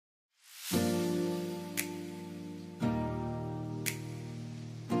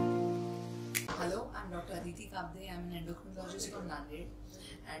Dr. Aditi Kabde. I'm an endocrinologist from Nanded.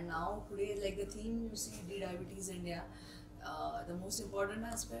 And now today, like the theme you see, DeDiabetes India, the most important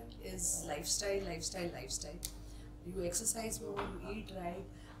aspect is lifestyle, lifestyle, lifestyle. You exercise more, you eat right,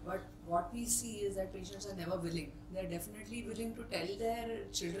 but what we see is that patients are never willing. They are definitely willing to tell their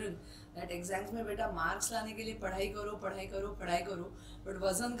children that exams में बेटा marks लाने के लिए पढ़ाई करो, पढ़ाई करो, पढ़ाई करो, but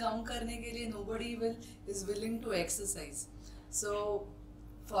वजन कम करने के लिए nobody is willing to exercise. So,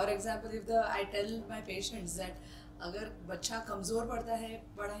 for example, if I tell my patients that अगर बच्चा कमज़ोर पड़ता है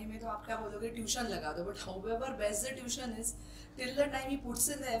पढ़ाई में तो आप क्या बोलोगे ट्यूशन लगा दो, but however best the tuition is, till the time he puts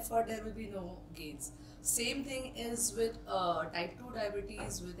in the effort there will be no gains. Same thing is with type 2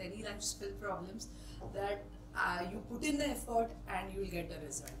 diabetes, with any lifestyle problems, that you put in the effort and you will get the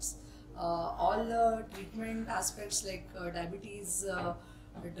results. All the treatment aspects like diabetes,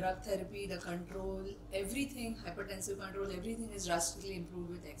 the drug therapy, the control, everything, hypertensive control, everything is drastically improved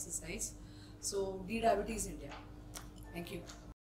with exercise. So, DeDiabetes India. Thank you.